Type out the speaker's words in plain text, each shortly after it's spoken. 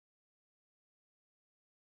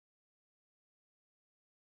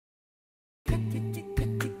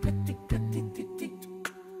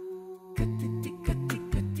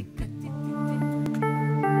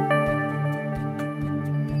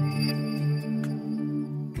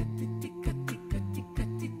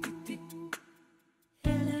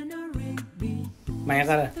Menga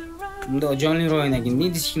qara. Bunda jonli o'ynagan,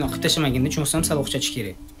 indis kino qilib tashamaganda cho'nsam saboq chachish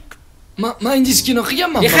kerak. Men indis kino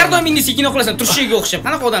qilganman. Har doim indis kino qilasan, turishiga o'xshab.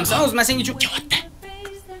 Qanaqa odamsan? O'zi men senga cho'kayapti.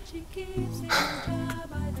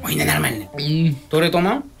 O'yna normal. To'g'ri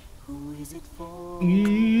aytaman?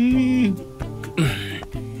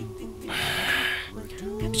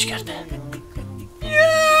 Ichkarda.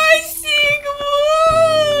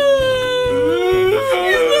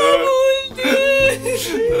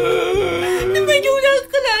 Nimaga unaqa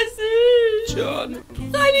qilasiz? Jonim.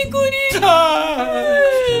 Qani ko'ring.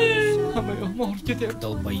 Hamma yo'q, og'rib ketyapti.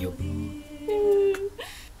 Dolbayo'q.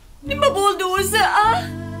 Nima bo'ldi o'zi, a?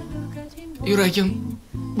 Yuragim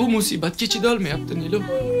bu musibatga chida olmayapti, Nilo.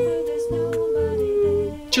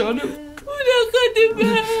 Jonim. Unaqa dema.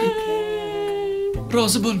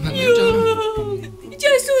 Rozi bo'lman, jonim.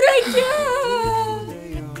 Jasur aka.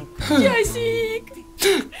 Jasik.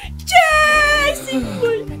 Jasik.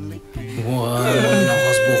 Voy,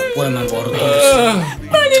 nafas bo'g'ib qo'yaman borib.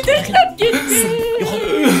 Meni tashlab ketdi.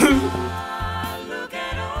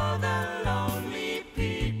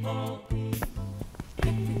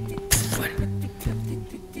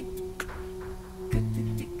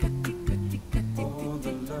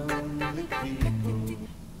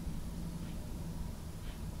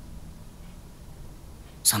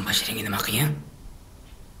 Sen bashiringga nima qilgan?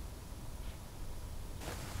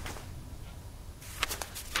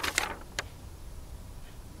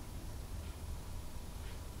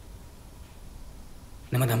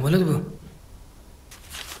 Nimadan bo'ladi bu?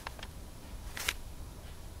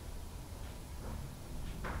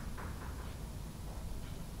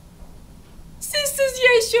 Sizsiz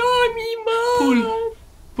yashamayman.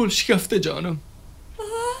 Pul shkafda, jonim.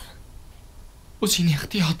 O'zingni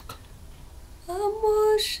ehtiyot qil.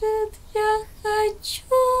 Может, я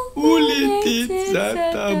хочу улететь за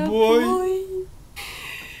тобой,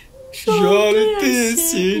 желтый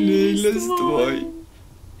синий листвой,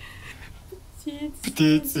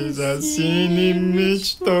 птицы за синей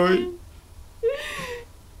мечтой,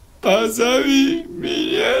 позови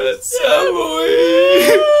меня с собой.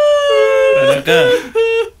 Anaqa.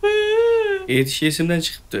 Etish esimdan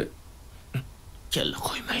chiqibdi. Kalla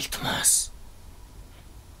qo'yma iltimos.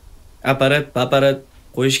 Aparat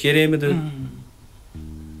qo'yish kerakmidi?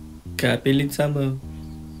 Kapelitsami?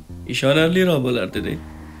 Ishonarliroq bo'lardi-da.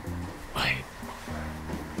 Voy.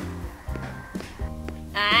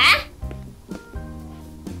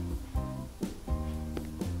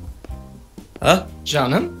 Ha?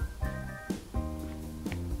 Jonim.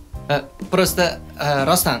 Prosta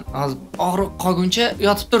rostdan og'riq qolguncha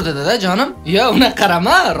yotib tur dedi-da, jonim. Yo, uni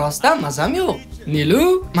qarama, rostdan mazam yo'q. Nilu,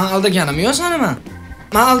 men aldaganim yo'q seni men.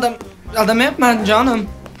 Men aldamayapman, jonim.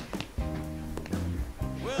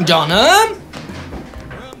 Jonim?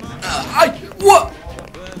 Ay, vo!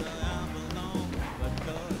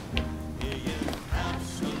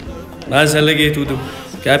 Masalaga yetuvdim.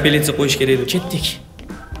 Kapelitsa qo'yish kerak edi. Ketdik.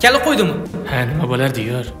 Kalla qo'ydimi? Ha, nima bo'lardi,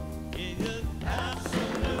 yor.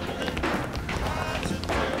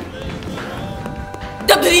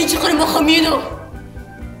 Da birinchi qilmoqam meni.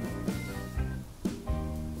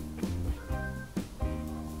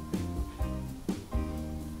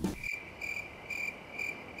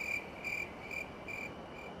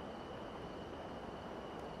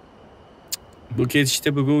 Bu ketishda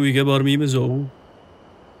bugun uyga bormaymiz o'g'il.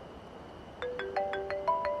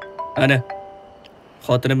 Ana.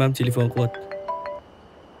 Xotinim ham telefon qilyapti.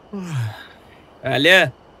 Alo.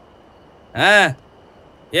 Ha.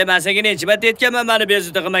 Men senga necha marta aytganman meni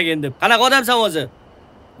bezovta qilmagin deb. Qanaqa odamsan o'zi?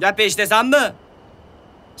 Gap eshitasanmi?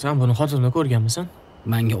 Sen buni xotinni ko'rganmisan?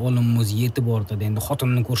 Menga olimimiz yetib bordi, endi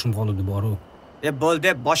xotinimni ko'rishim qoldi boru. Bo'ldi,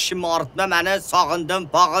 boshimni og'ritma meni, sog'indim,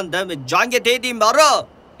 pog'indim, jonga tegding boru.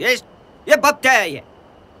 Bo'pti.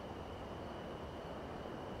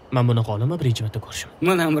 Men buni qolima birinchi marta ko'rishim.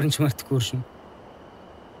 Men ham birinchi marta ko'rishim.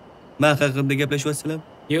 Men haqimda gaplashyapsizlar?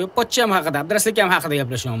 Yo'q, pochcham haqida, Abduras akam haqida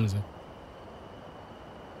gaplashyapmiz.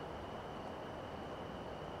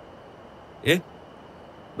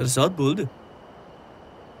 Bir soat bo'ldi.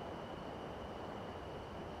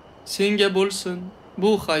 Senga bo'lsin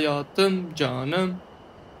bu hayotim, jonim.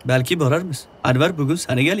 Balki borarmiz. Anvar bugun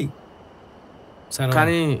Senegallik.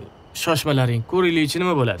 Qani shoshmalaring, ko'raylikchi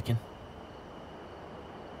nima bo'lar ekan?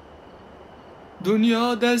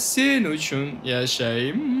 Dunyoda sen uchun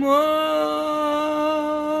yashayman.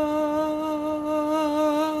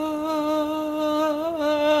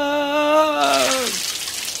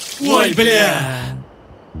 Voy bля.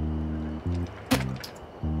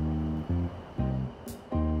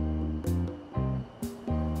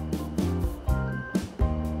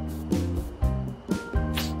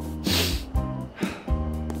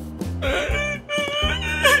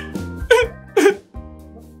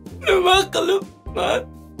 qilib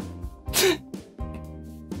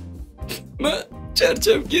men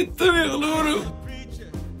charchab ketdim, yig'laverib.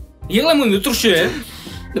 Yig'lama unda turshi.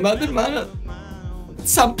 Nimadir meni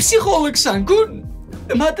sen psixologsan-ku.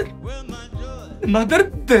 Nimadir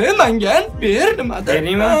de menga ber, nimadir.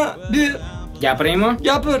 Beraymi? Ber. Gapiraymi?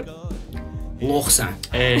 Gapir. Lo'qsan.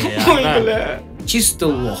 Voy bila. Чисто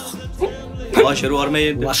lo'q. Oshirib yorma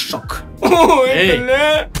endi. Lashshok. Voy bila.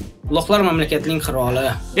 Lo'qlar mamlakatning qiroli.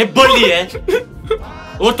 Bo'ldi-ya.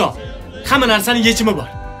 O'rtoq, hamma narsaning yechimi bor.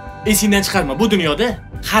 Esingdan chiqarma, bu dunyoda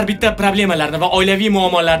har bitta problemalarni va oilaviy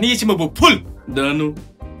muammolarning yechimi bu pul. Danu.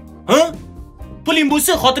 Ha? Puling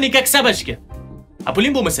bo'lsa, xotining kak sabachka. A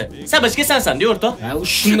puling bo'lmasa, sabachka sensan-da, o'rtoq. Ha, u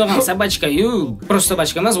shundoq ham sabachka-yu. Prosta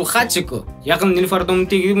sabachka emas, u xatchik-ku. Yaqin Nilufar domni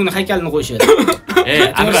tagiga buni haykalini qo'yishadi.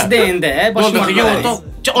 To'g'risida endi, boshqa o'rtoq,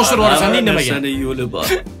 oshirib yuborasan deydi nimaga? Seni yo'li bor.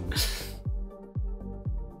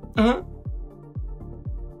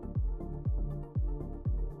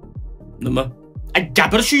 Nima?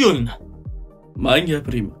 Gapir shu yo'lni. Men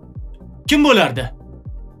gapiraymi? Kim bo'lardi?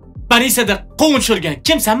 Banisada qovun tushirgan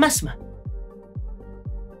kim sen emasmi?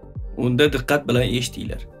 Unda diqqat bilan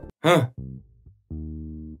eshitinglar. Ha.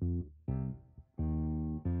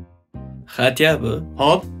 Xatya bu.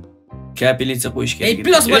 Hop. Kapelitsa qo'yish kerak. Ey,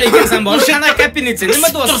 plos bo'lar ekansan, bola. Qana kapelitsa, nima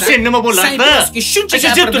deyapsan? Sen nima bo'lardi? Sen ploski shuncha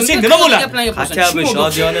gapirdim. Sen nima bo'lardi? Xatya bu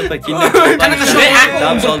Shodiyon opa kinda. Qanaqa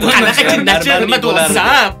Qanaqa kindachi nima deyapsan?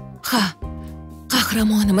 Ha,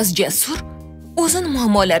 qahramonimiz Jasur o'zini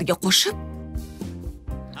muammolarga qo'shib,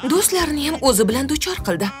 do'stlarini ham o'zi bilan duchor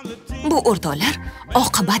qildi. Bu o'rtoqlar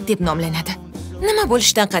oqibat deb nomlanadi. Nima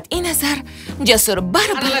bo'lishidan qat'iy nazar, Jasur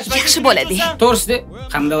baribir yaxshi bo'ladi. To'g'risida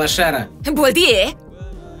hamdalashara. Bo'ldi-ye.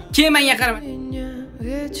 Keyin menga qarama.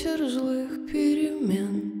 Ветер злых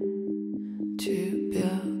перемен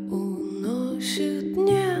тебя уносит,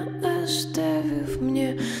 не оставив мне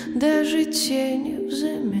даже тени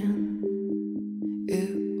взамен. И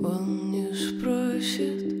он не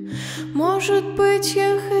спросит, может быть,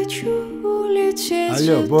 я хочу улететь.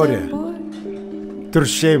 Алло, Боря. тобой.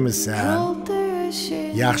 Turishaymisan? Желтый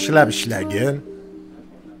осень. Yaxshilab ishlagin.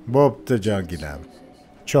 Bo'pti, jongilam.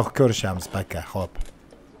 Cho'q ko'rishamiz paka, xo'p.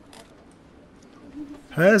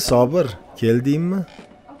 Ha, Sobir, keldingmi?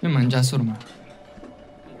 Men Jasurman.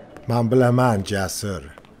 Men bilaman, Jasur.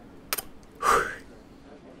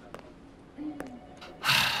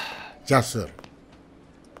 Jasur.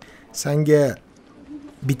 Senga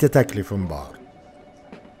bitta taklifim bor.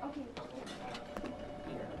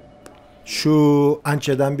 Shu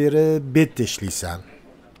anchadan beri betda ishlaysan.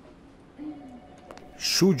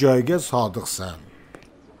 Shu joyga sodiqsan.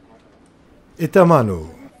 Aytaman-u.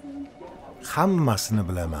 Hammasini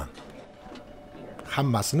bilaman.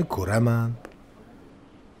 Hammasini ko'raman.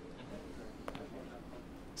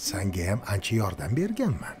 Senga ham ancha yordam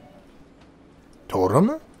berganman.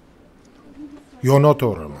 To'g'rimi? Yo,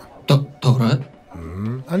 noto'g'rimi? To'g'ri.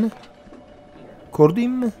 Ana.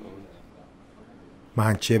 Ko'rdingmi?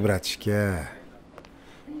 Men chebratishga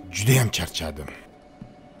juda ham charchadim.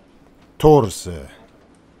 To'g'risi,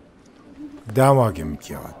 damogim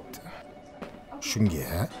kelyapti.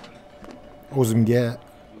 Shunga o'zimga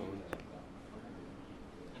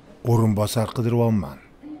o'rinbosar qidiryapman.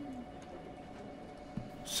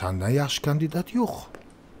 Sendan yaxshi kandidat yo'q.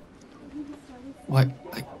 Voy.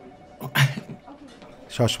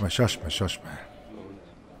 Shoshma.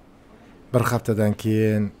 Bir haftadan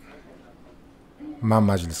keyin men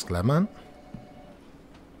majlis qilaman.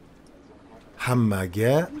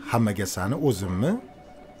 Hammaga seni o'zimni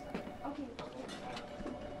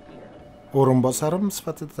o'rinbosarim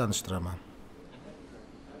sifatida tanishtiraman.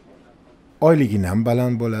 Oyliging ham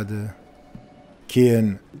baland bo'ladi. Keyin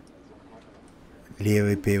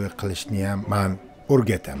levi-pevi qilishni ham men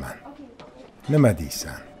o'rgataman. Nima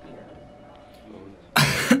deysan?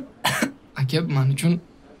 Aka, men uchun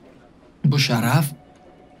bu sharaf.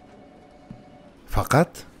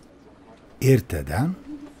 Faqat ertadan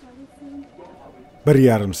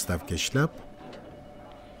 1,5 stavka ishlab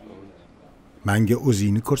menga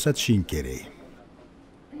o'zingni ko'rsatishing kerak.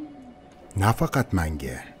 Nafaqat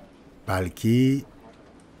menga, balki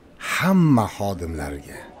hamma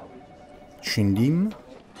xodimlarga. Tushundingmi?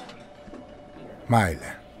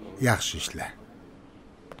 Mayli, yaxshi ishla.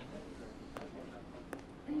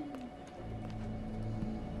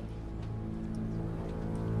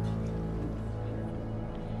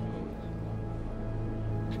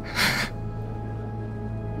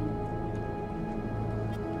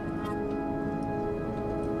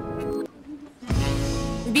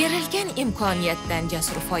 Berilgan imkoniyatdan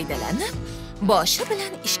Jasur foydalanib, boshi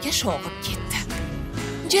bilan ishga sho'ng'ib ketdi.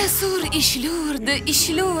 Jasur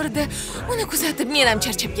ishlardi. Uni kuzatib men ham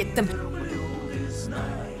charchab ketdim.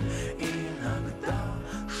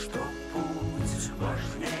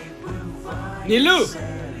 Nilu.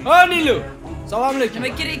 O Nilu. Assalomu alaykum.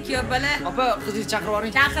 Nima kerak kuyov bola? Opa, qizingizni chaqirib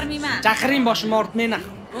yuboring. Chaqirmayman. Chaqiring, boshimni og'ritmayman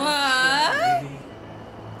axir. Voy.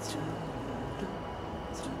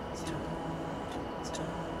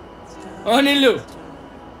 O Nilu.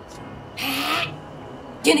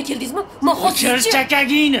 Yana keldingizmi? Men hozir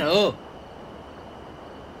Chakagingni, o.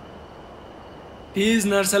 Tez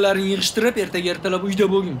narsalarini yig'ishtirib, ertaga ertalab uyda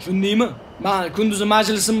bo'lgin, tushundingmi? Men kunduzi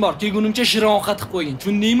majlisim bor, kelgunimcha shirin ovqat qilib qo'ygin,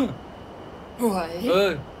 tushundingmi? Voy.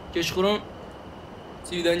 Ey, kechqurun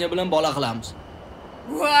Svidaniya bilan bola qilamiz.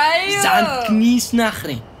 Voy. Zanknis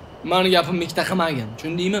nahring. Mani gapimni ikkita qilmagin,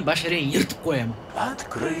 tushundingmi? Basharang yirtib qo'yaman.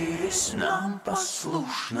 Открылись нам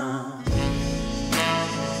послушно.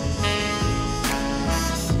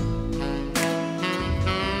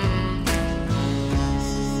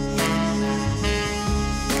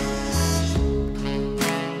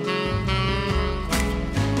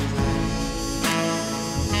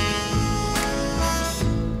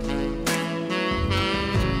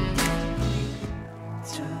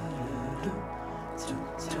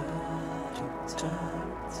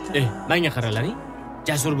 Menga qaralaring.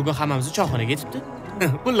 Jasur bugun hammamizni choyxonaga ketibdi.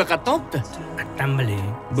 Pulni qayerdan olibdi? Qattan biling.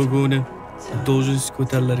 Bugun должность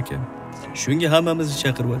ko'tarilar ekan. Shunga hammamizni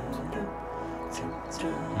chaqiryapti.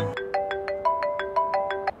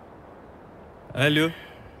 Alo.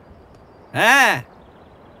 Ha?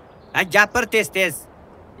 Gapir tez.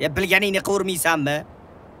 Bilganingni qilmaysanmi?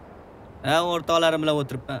 Ha, o'rtoqlarim bilan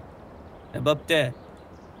o'tiribman. Bo'pti.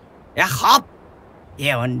 Xo'p.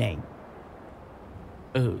 Ondan.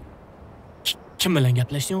 Kim bilan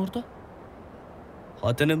gaplashding o'rtoq?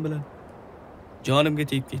 Xotinim bilan. Jonimga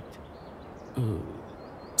tegib ketdi.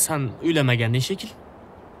 Sen uylanmaganding shekil.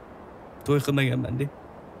 To'y qilmaganman-da.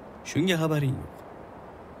 Shunga xabaring yo'q.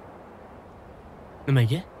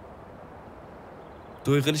 Nimaga?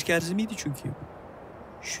 To'y qilishga arzimaydi chunki.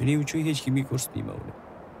 Shuning uchun hech kimga ko'rsatmayman uni.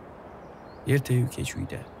 Ertayu kech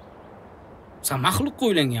uyda. Sen maxluqqa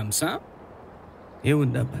uylanganmisan?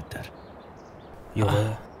 Undan battar. Yo'q.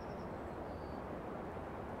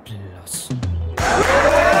 Billas.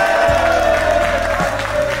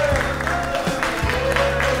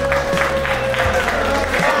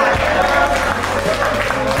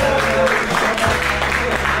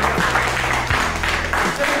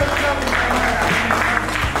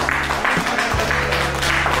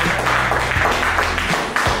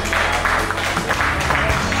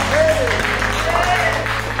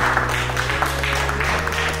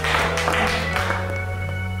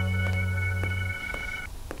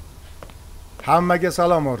 Hammaga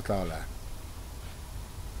salom o'rtoqlar.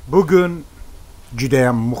 Bugun juda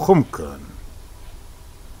ham muhim kun.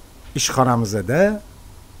 Ishxonamizda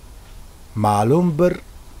ma'lum bir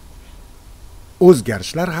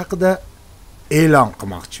o'zgarishlar haqida e'lon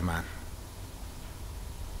qilmoqchiman.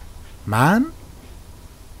 Men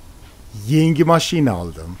yangi mashina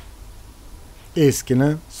oldim. Eskini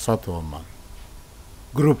sotyapman.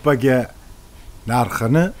 Gruppaga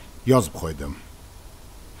narxini yozib qo'ydim.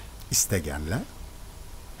 İsteganlar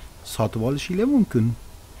sotib olishingiz mumkin.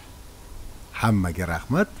 Hammaga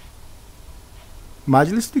rahmat.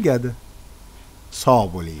 Majlis tugadi. Sog'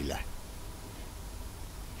 bo'linglar.